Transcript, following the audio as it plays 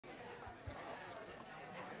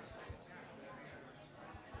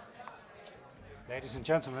Ladies and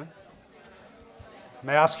gentlemen,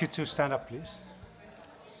 may I ask you to stand up, please?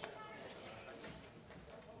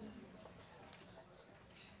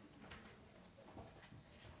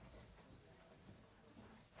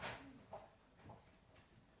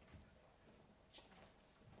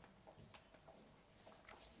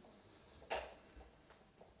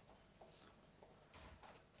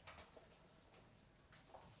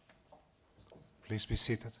 Please be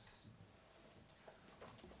seated.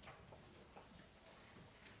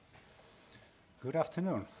 Good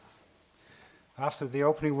afternoon. After the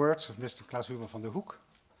opening words of Mr. Klaus Wiebel van der Hoek,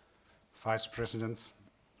 Vice President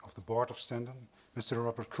of the Board of Stenden, Mr.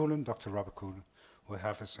 Robert Coelen, Dr. Robert Coelen, will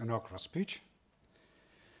have his inaugural speech.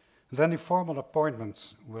 Then the formal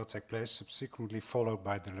appointment will take place, subsequently followed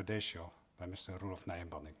by the laudatio by Mr. Roelof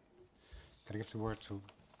Nijenbanding. Can I give the word to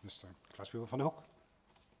Mr. Klaus Wiebel van der Hoek?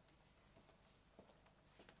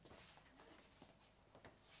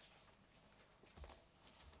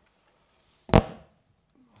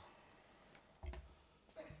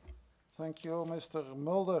 Thank you, Mr.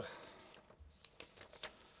 Mulder.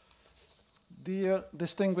 Dear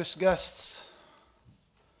distinguished guests,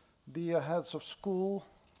 dear heads of school,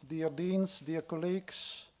 dear deans, dear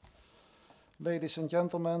colleagues, ladies and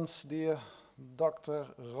gentlemen, dear Dr.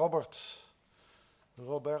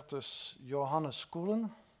 Robertus Johannes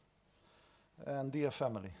Coelen, and dear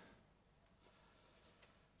family.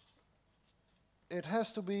 It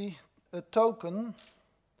has to be a token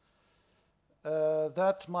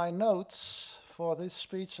that my notes for this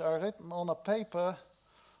speech are written on a paper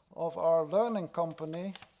of our learning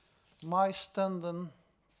company, My Stenden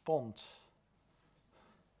Pond,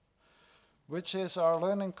 which is our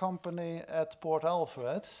learning company at Port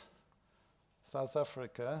Alfred, South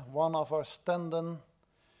Africa, one of our Stenden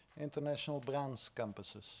International Branch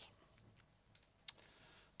campuses.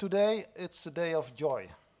 Today, it's a day of joy,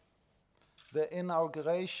 the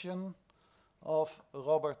inauguration of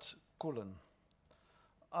Robert Coelen.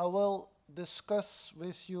 I will discuss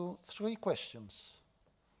with you 3 questions.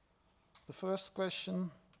 The first question,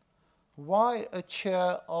 why a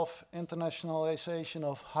chair of internationalization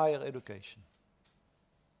of higher education?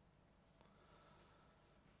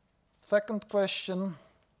 Second question,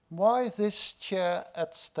 why this chair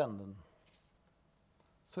at Stenden?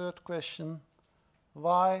 Third question,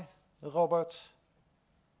 why Robertus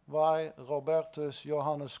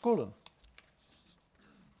Johannes Coelen?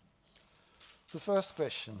 The first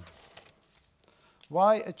question,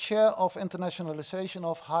 why a chair of internationalization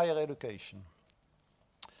of higher education?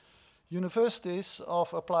 Universities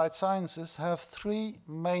of applied sciences have 3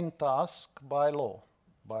 main tasks by law,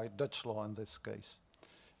 by Dutch law in this case: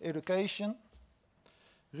 education,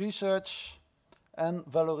 research, and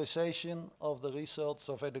valorization of the results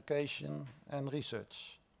of education and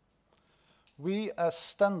research. We as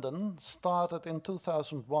Stenden started in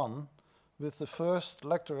 2001 with the first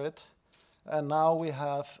lectorate, and now we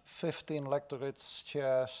have 15 lectorates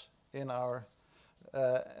chairs in our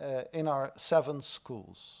 7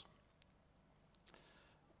 schools.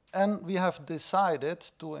 And we have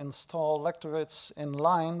decided to install lectorates in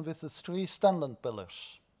line with the 3 Stenden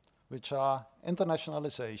pillars, which are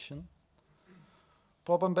internationalization,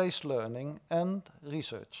 problem-based learning, and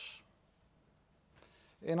research.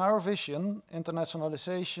 In our vision,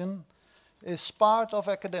 internationalization is part of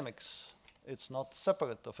academics. It's not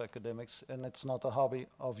separate of academics, and it's not a hobby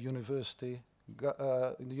of university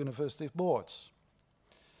boards.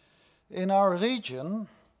 In our region,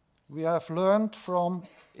 we have learned from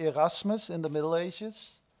Erasmus in the Middle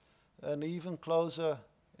Ages, and even closer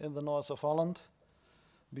in the north of Holland,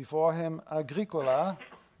 before him Agricola,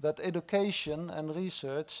 that education and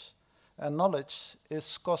research and knowledge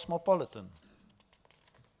is cosmopolitan.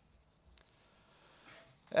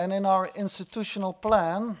 And in our institutional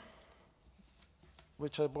plan,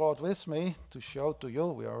 which I brought with me to show to you,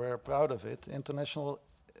 we are very proud of it, Institutional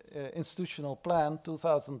Plan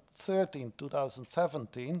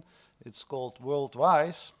 2013-2017, it's called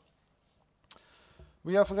Worldwise.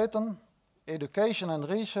 We have written, education and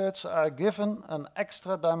research are given an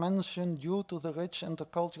extra dimension due to the rich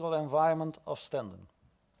intercultural environment of Stenden.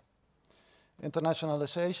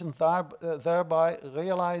 Internationalization thereby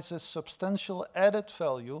realizes substantial added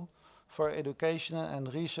value for education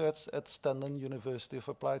and research at Stenden University of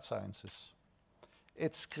Applied Sciences.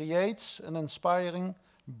 It creates an inspiring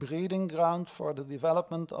breeding ground for the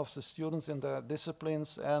development of the students in their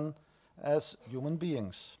disciplines and as human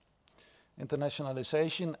beings.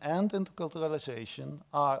 Internationalization and interculturalization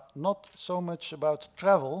are not so much about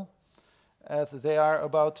travel as they are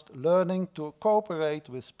about learning to cooperate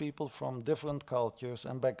with people from different cultures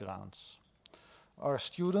and backgrounds. Our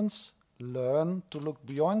students learn to look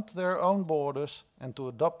beyond their own borders and to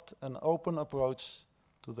adopt an open approach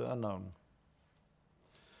to the unknown.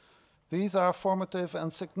 These are formative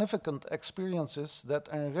and significant experiences that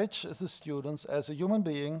enrich the students as a human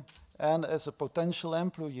being and as a potential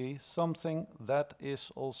employee, something that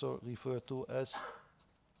is also referred to as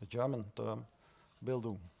a German term,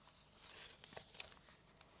 Bildung.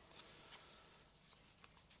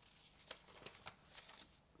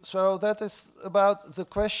 So that is about the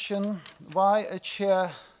question, why a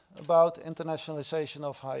chair about internationalization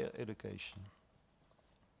of higher education?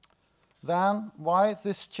 Then, why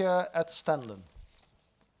this chair at Stenden?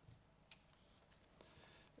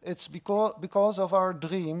 It's because of our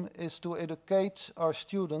dream is to educate our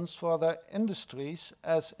students for their industries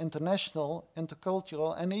as international,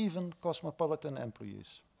 intercultural, and even cosmopolitan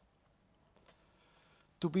employees.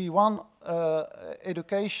 To be one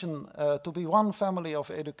to be one family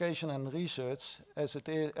of education and research, as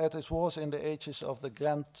it was in the ages of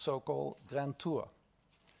the so-called Grand Tour.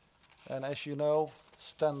 And as you know,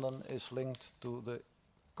 Stenden is linked to the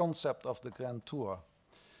concept of the Grand Tour.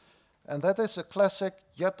 And that is a classic,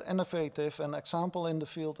 yet innovative, an example in the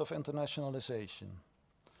field of internationalization.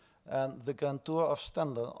 And the Grand Tour of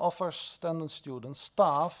Stenden offers Stenden students,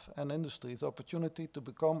 staff, and industry the opportunity to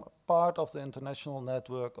become part of the international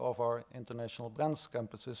network of our international branch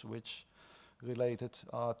campuses, which are related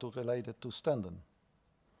to Stenden.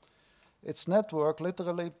 Its network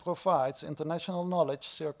literally provides international knowledge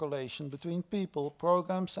circulation between people,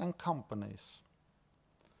 programs, and companies.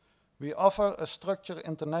 We offer a structured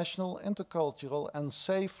international, intercultural, and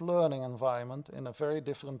safe learning environment in a very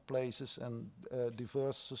different places and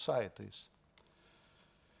diverse societies.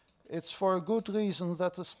 It's for a good reason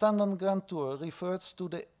that the Stenden Grand Tour refers to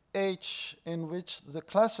the age in which the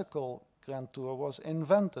classical Grand Tour was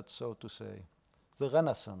invented, so to say, the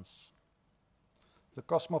Renaissance. The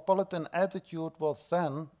cosmopolitan attitude was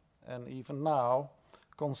then, and even now,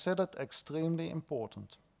 considered extremely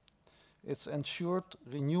important. It's ensured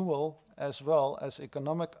renewal as well as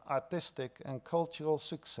economic, artistic, and cultural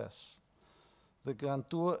success. The Grand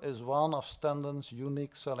Tour is one of Stenden's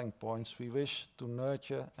unique selling points. We wish to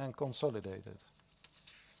nurture and consolidate it.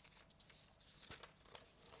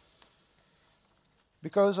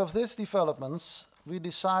 Because of these developments, we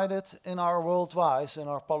decided in our worldwide, in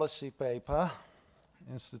our policy paper,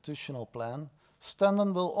 institutional plan,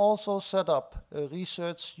 Stenden will also set up a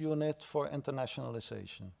research unit for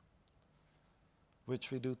internationalization, which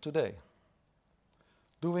we do today.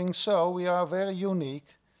 Doing so, we are very unique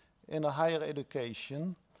in a higher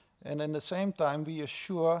education, and in the same time we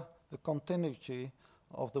assure the continuity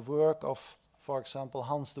of the work of, for example,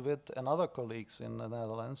 Hans de Wit and other colleagues in the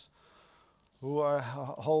Netherlands who are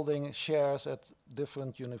holding shares at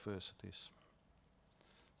different universities.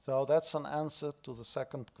 So that's an answer to the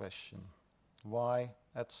second question. Why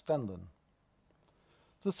at Stenden?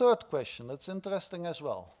 The third question, that's interesting as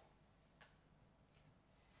well.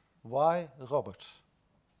 Why Robert?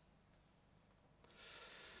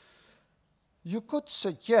 You could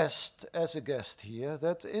suggest as a guest here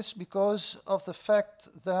that it's because of the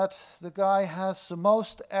fact that the guy has the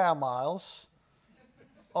most air miles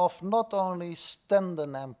of not only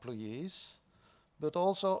Stenden employees, but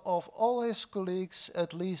also of all his colleagues,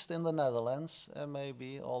 at least in the Netherlands and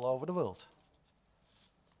maybe all over the world.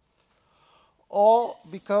 Or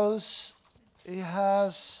because he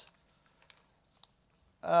has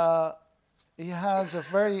a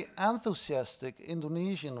very enthusiastic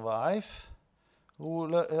Indonesian wife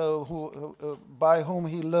by whom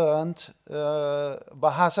he learned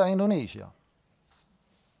Bahasa Indonesia.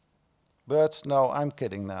 But no, I'm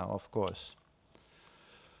kidding now, of course.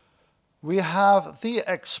 We have the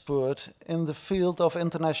expert in the field of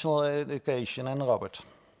international education, and Robert.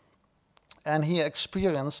 And he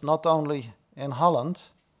experienced not only in Holland,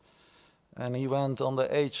 and he went on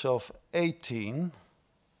the age of 18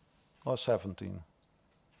 or 17.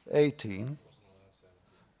 18.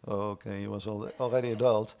 Okay, he was already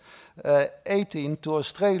adult. 18 to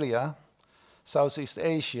Australia, Southeast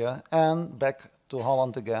Asia, and back to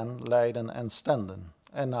Holland again, Leiden and Stenden,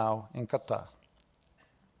 and now in Qatar.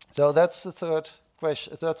 So that's the third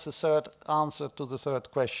question. That's the third answer to the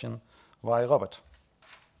third question, why Robert?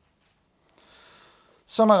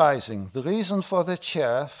 Summarizing, the reason for the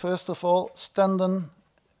chair, first of all, Stenden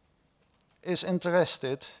is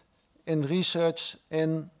interested in research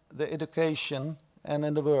in the education and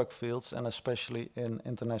in the work fields, and especially in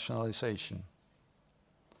internationalization.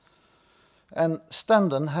 And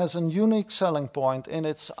Stenden has a unique selling point in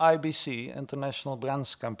its IBC, International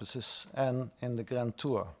Branch Campuses, and in the Grand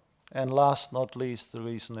Tour. And last not least, the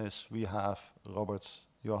reason is we have Robertus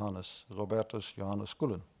Johannes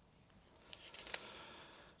Coelen.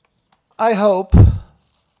 I hope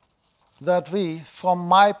that we, from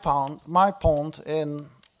my pond in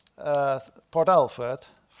Port Alfred,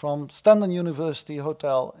 from Stenden University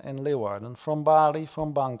Hotel in Leeuwarden, from Bali,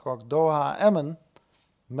 from Bangkok, Doha, Emmen,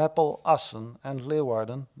 Meppel, Assen, and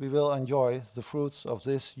Leeuwarden, we will enjoy the fruits of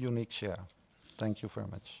this unique share. Thank you very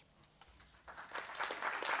much.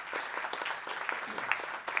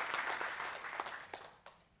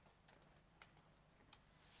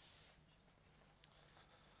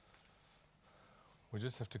 We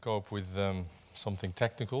just have to cope with something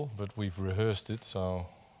technical, but we've rehearsed it, so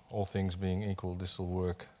all things being equal, this will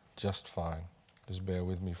work just fine. Just bear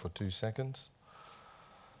with me for 2 seconds.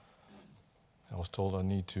 I was told I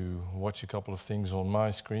need to watch a couple of things on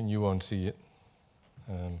my screen. You won't see it.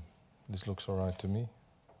 This looks all right to me.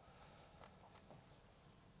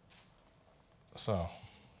 So,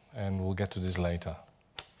 and we'll get to this later.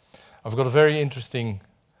 I've got a very interesting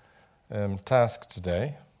task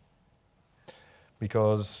today,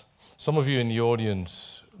 because some of you in the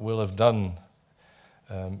audience will have done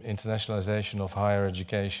internationalization of higher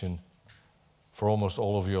education for almost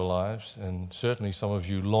all of your lives, and certainly some of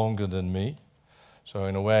you longer than me. So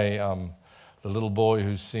in a way, I'm the little boy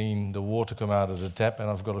who's seen the water come out of the tap,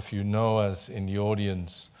 and I've got a few Noahs in the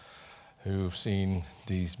audience who've seen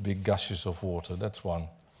these big gushes of water. That's one.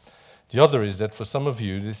 The other is that for some of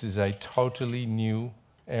you, this is a totally new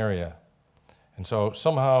area. And so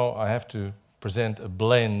somehow I have to present a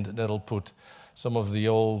blend that'll put some of the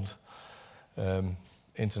old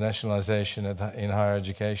internationalization in higher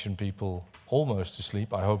education people almost to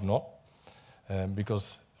sleep. I hope not,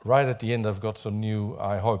 because right at the end I've got some new,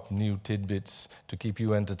 I hope, new tidbits to keep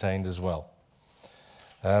you entertained as well.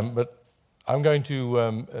 But I'm going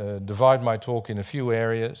to divide my talk in a few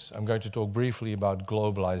areas. I'm going to talk briefly about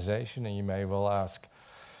globalization, and you may well ask,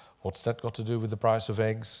 what's that got to do with the price of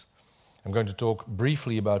eggs? I'm going to talk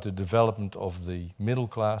briefly about the development of the middle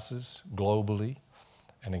classes globally.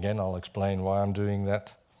 And again, I'll explain why I'm doing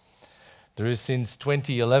that. There is, since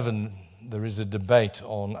 2011, there is a debate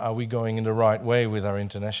on, are we going in the right way with our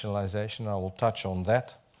internationalization? I will touch on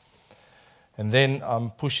that. And then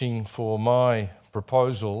I'm pushing for my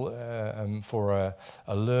proposal for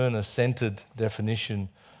a learner-centered definition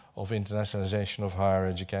of internationalization of higher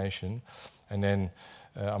education. And then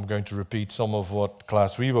I'm going to repeat some of what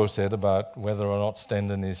Klaas Wiebo said about whether or not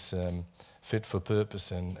Stenden is fit for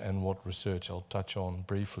purpose and what research I'll touch on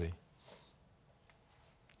briefly.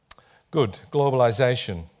 Good,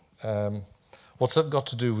 globalization. What's that got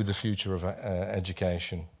to do with the future of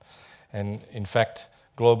education? And in fact,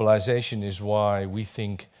 globalization is why we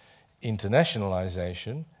think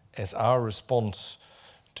internationalization as our response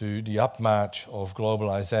to the upmarch of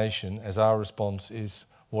globalization, as our response is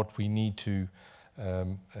what we need to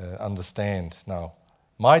understand. Now,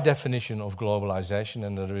 my definition of globalization,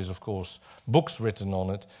 and there is of course books written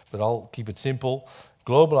on it, but I'll keep it simple.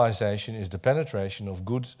 Globalization is the penetration of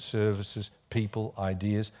goods, services, people,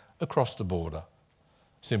 ideas across the border.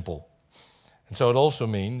 Simple. And so it also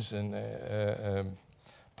means, and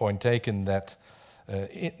point taken, that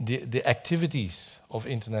the activities of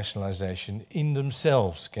internationalization in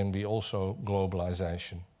themselves can be also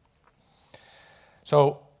globalization.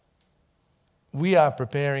 So we are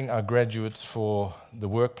preparing our graduates for the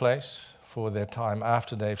workplace, for their time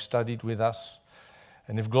after they've studied with us.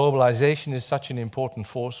 And if globalization is such an important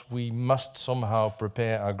force, we must somehow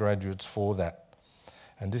prepare our graduates for that.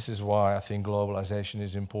 And this is why I think globalization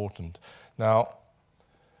is important. Now,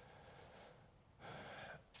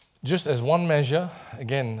 just as one measure,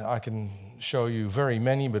 again, I can show you very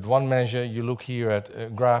many, but one measure, you look here at a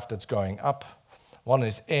graph that's going up. One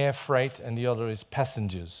is air freight and the other is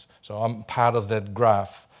passengers. So I'm part of that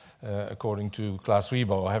graph, according to Klaas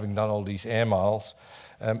Wiebo, having done all these air miles.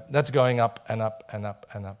 That's going up and up and up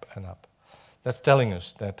and up and up. That's telling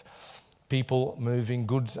us that people moving,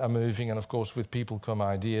 goods are moving, and of course with people come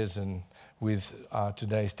ideas, and with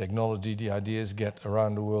today's technology, the ideas get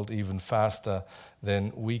around the world even faster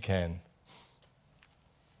than we can.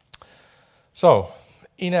 So,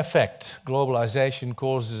 in effect, globalization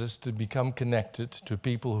causes us to become connected to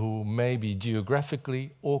people who may be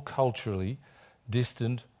geographically or culturally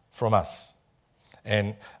distant from us.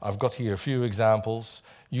 And I've got here a few examples.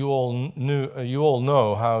 You all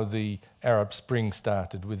know how the Arab Spring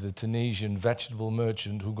started, with the Tunisian vegetable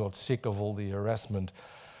merchant who got sick of all the harassment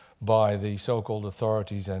by the so-called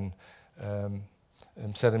authorities and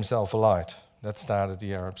set himself alight. That started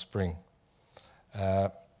the Arab Spring.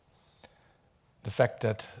 The fact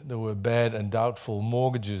that there were bad and doubtful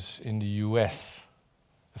mortgages in the US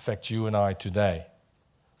affects you and I today.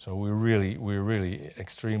 So we're really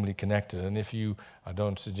extremely connected. And if you, I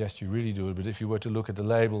don't suggest you really do it, but if you were to look at the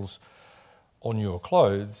labels on your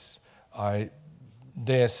clothes, I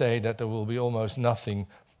dare say that there will be almost nothing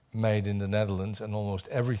made in the Netherlands and almost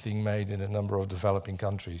everything made in a number of developing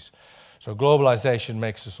countries. So globalization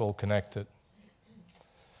makes us all connected.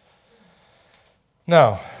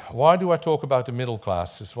 Now, why do I talk about the middle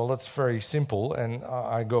classes? Well, that's very simple, and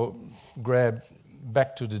I grab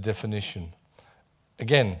back to the definition.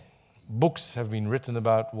 Again, books have been written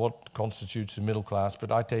about what constitutes the middle class,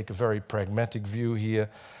 but I take a very pragmatic view here,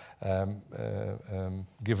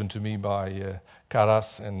 given to me by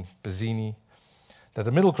Caras and Pezzini, that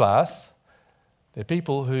the middle class, they're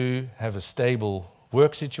people who have a stable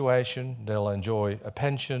work situation, they'll enjoy a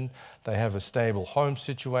pension, they have a stable home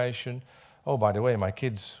situation. Oh, by the way, my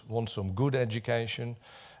kids want some good education,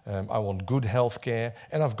 I want good health care,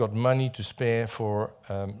 and I've got money to spare for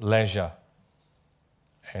leisure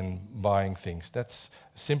and buying things. That's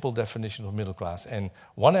a simple definition of middle class. And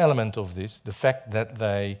one element of this, the fact that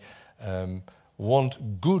they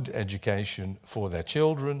want good education for their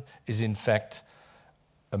children, is in fact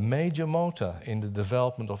a major motor in the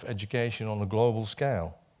development of education on a global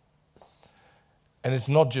scale. And it's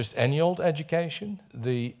not just any old education.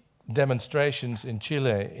 The demonstrations in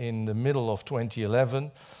Chile in the middle of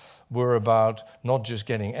 2011 were about not just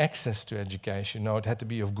getting access to education, no, it had to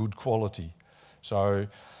be of good quality. So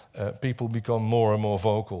people become more and more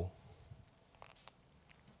vocal.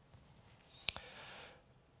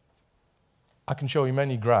 I can show you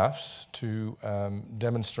many graphs to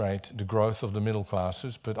demonstrate the growth of the middle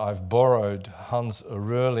classes, but I've borrowed Hans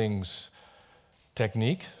Röhrling's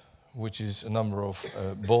technique, which is a number of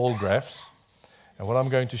ball graphs. And what I'm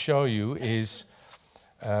going to show you is,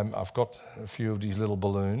 I've got a few of these little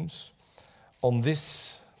balloons. On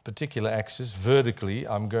this particular axis, vertically,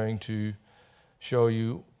 I'm going to show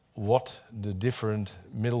you what the different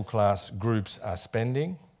middle class groups are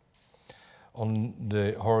spending. On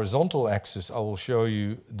the horizontal axis, I will show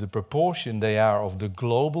you the proportion they are of the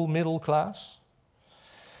global middle class.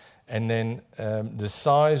 And then the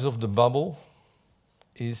size of the bubble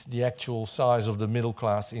is the actual size of the middle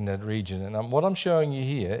class in that region. And what I'm showing you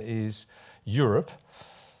here is Europe,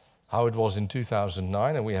 how it was in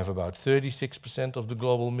 2009, and we have about 36% of the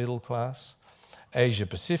global middle class. Asia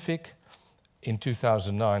Pacific in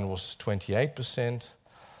 2009 was 28%.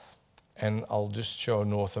 And I'll just show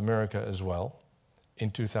North America as well,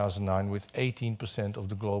 in 2009 with 18% of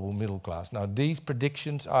the global middle class. Now, these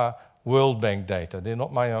predictions are World Bank data. They're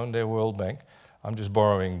not my own, they're World Bank. I'm just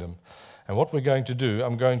borrowing them. And what we're going to do,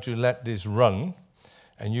 I'm going to let this run,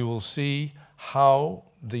 and you will see how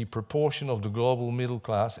the proportion of the global middle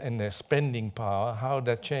class and their spending power, how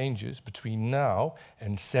that changes between now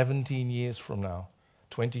and 17 years from now,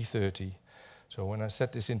 2030. So when I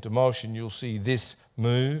set this into motion, you'll see this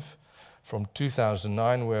move from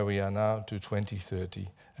 2009, where we are now, to 2030.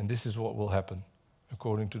 And this is what will happen,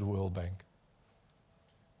 according to the World Bank.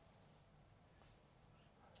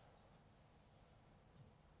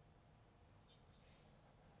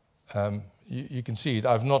 You can see it.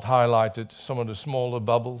 I've not highlighted some of the smaller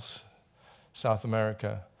bubbles, South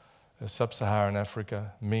America, Sub-Saharan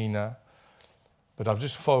Africa, MENA, but I've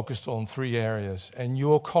just focused on 3 areas. And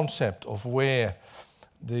your concept of where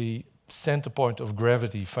the center point of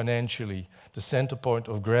gravity financially, the center point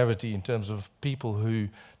of gravity in terms of people who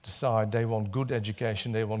decide they want good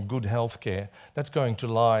education, they want good health care, that's going to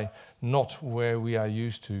lie not where we are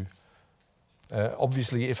used to.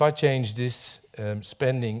 Obviously, if I change this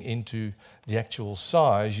spending into the actual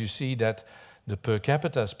size, you see that the per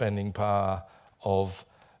capita spending power of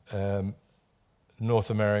North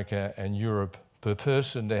America and Europe per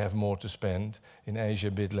person, they have more to spend. In Asia,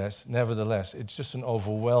 a bit less. Nevertheless, it's just an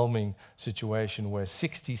overwhelming situation where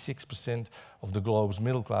 66% of the globe's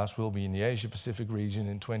middle class will be in the Asia-Pacific region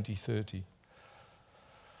in 2030.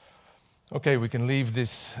 Okay, we can leave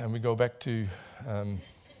this and we go back to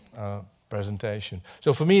our presentation.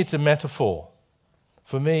 So for me, it's a metaphor.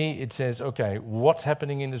 For me, it says, okay, what's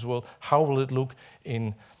happening in this world? How will it look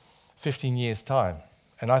in 15 years' time?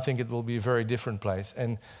 And I think it will be a very different place.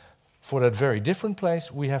 And for that very different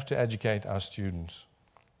place, we have to educate our students.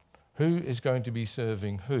 Who is going to be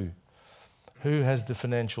serving who? Who has the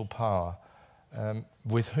financial power?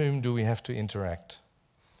 With whom do we have to interact?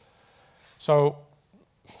 So,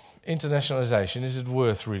 internationalization, is it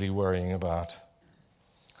worth really worrying about?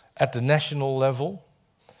 At the national level,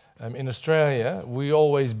 in Australia, we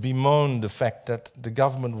always bemoan the fact that the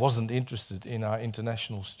government wasn't interested in our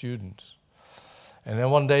international students. And then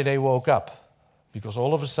one day they woke up, because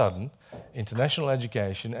all of a sudden, international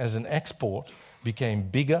education as an export became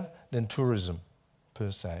bigger than tourism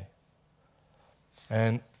per se.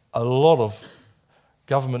 And a lot of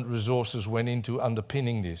government resources went into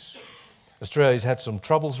underpinning this. Australia's had some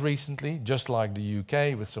troubles recently, just like the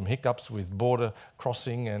UK, with some hiccups with border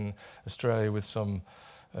crossing, and Australia with some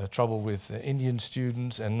trouble with Indian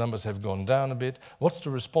students, and numbers have gone down a bit. What's the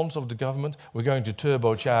response of the government? We're going to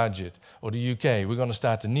turbocharge it. Or the UK, we're going to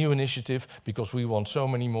start a new initiative because we want so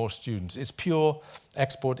many more students. It's pure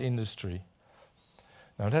export industry.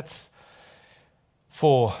 Now that's,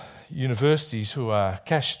 for universities who are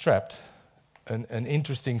cash-strapped, an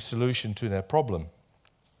interesting solution to their problem.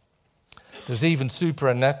 There's even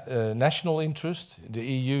supranational interest. The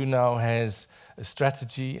EU now has a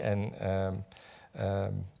strategy and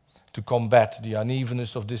to combat the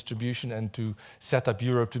unevenness of distribution and to set up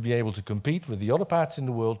Europe to be able to compete with the other parts in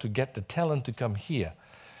the world to get the talent to come here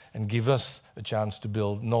and give us a chance to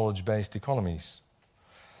build knowledge-based economies.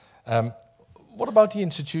 What about the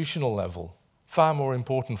institutional level? Far more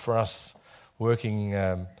important for us working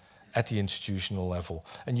at the institutional level.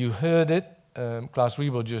 And you heard it, Klaus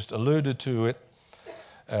Wiebel just alluded to it.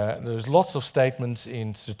 There's lots of statements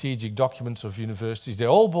in strategic documents of universities. They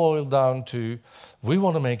all boil down to, we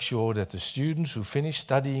want to make sure that the students who finish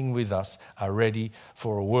studying with us are ready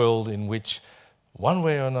for a world in which, one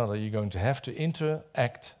way or another, you're going to have to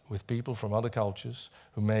interact with people from other cultures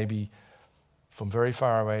who may be from very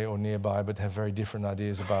far away or nearby, but have very different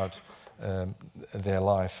ideas about their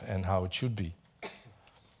life and how it should be.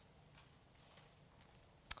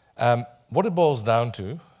 What it boils down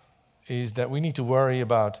to is that we need to worry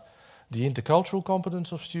about the intercultural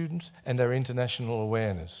competence of students and their international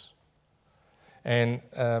awareness. And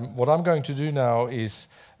what I'm going to do now is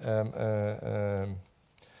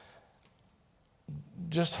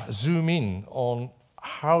just zoom in on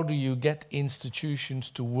how do you get institutions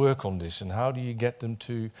to work on this, and how do you get them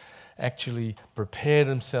to actually prepare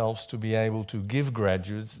themselves to be able to give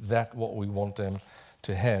graduates that what we want them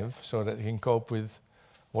to have, so that they can cope with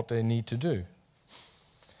what they need to do.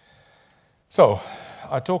 So,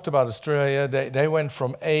 I talked about Australia. They went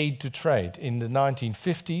from aid to trade. In the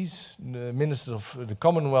 1950s, the ministers of the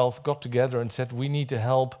Commonwealth got together and said, we need to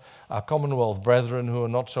help our Commonwealth brethren who are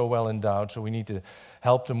not so well endowed, so we need to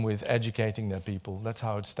help them with educating their people. That's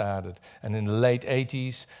how it started. And in the late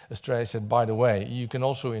 80s, Australia said, by the way, you can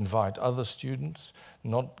also invite other students,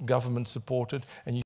 not government supported, and you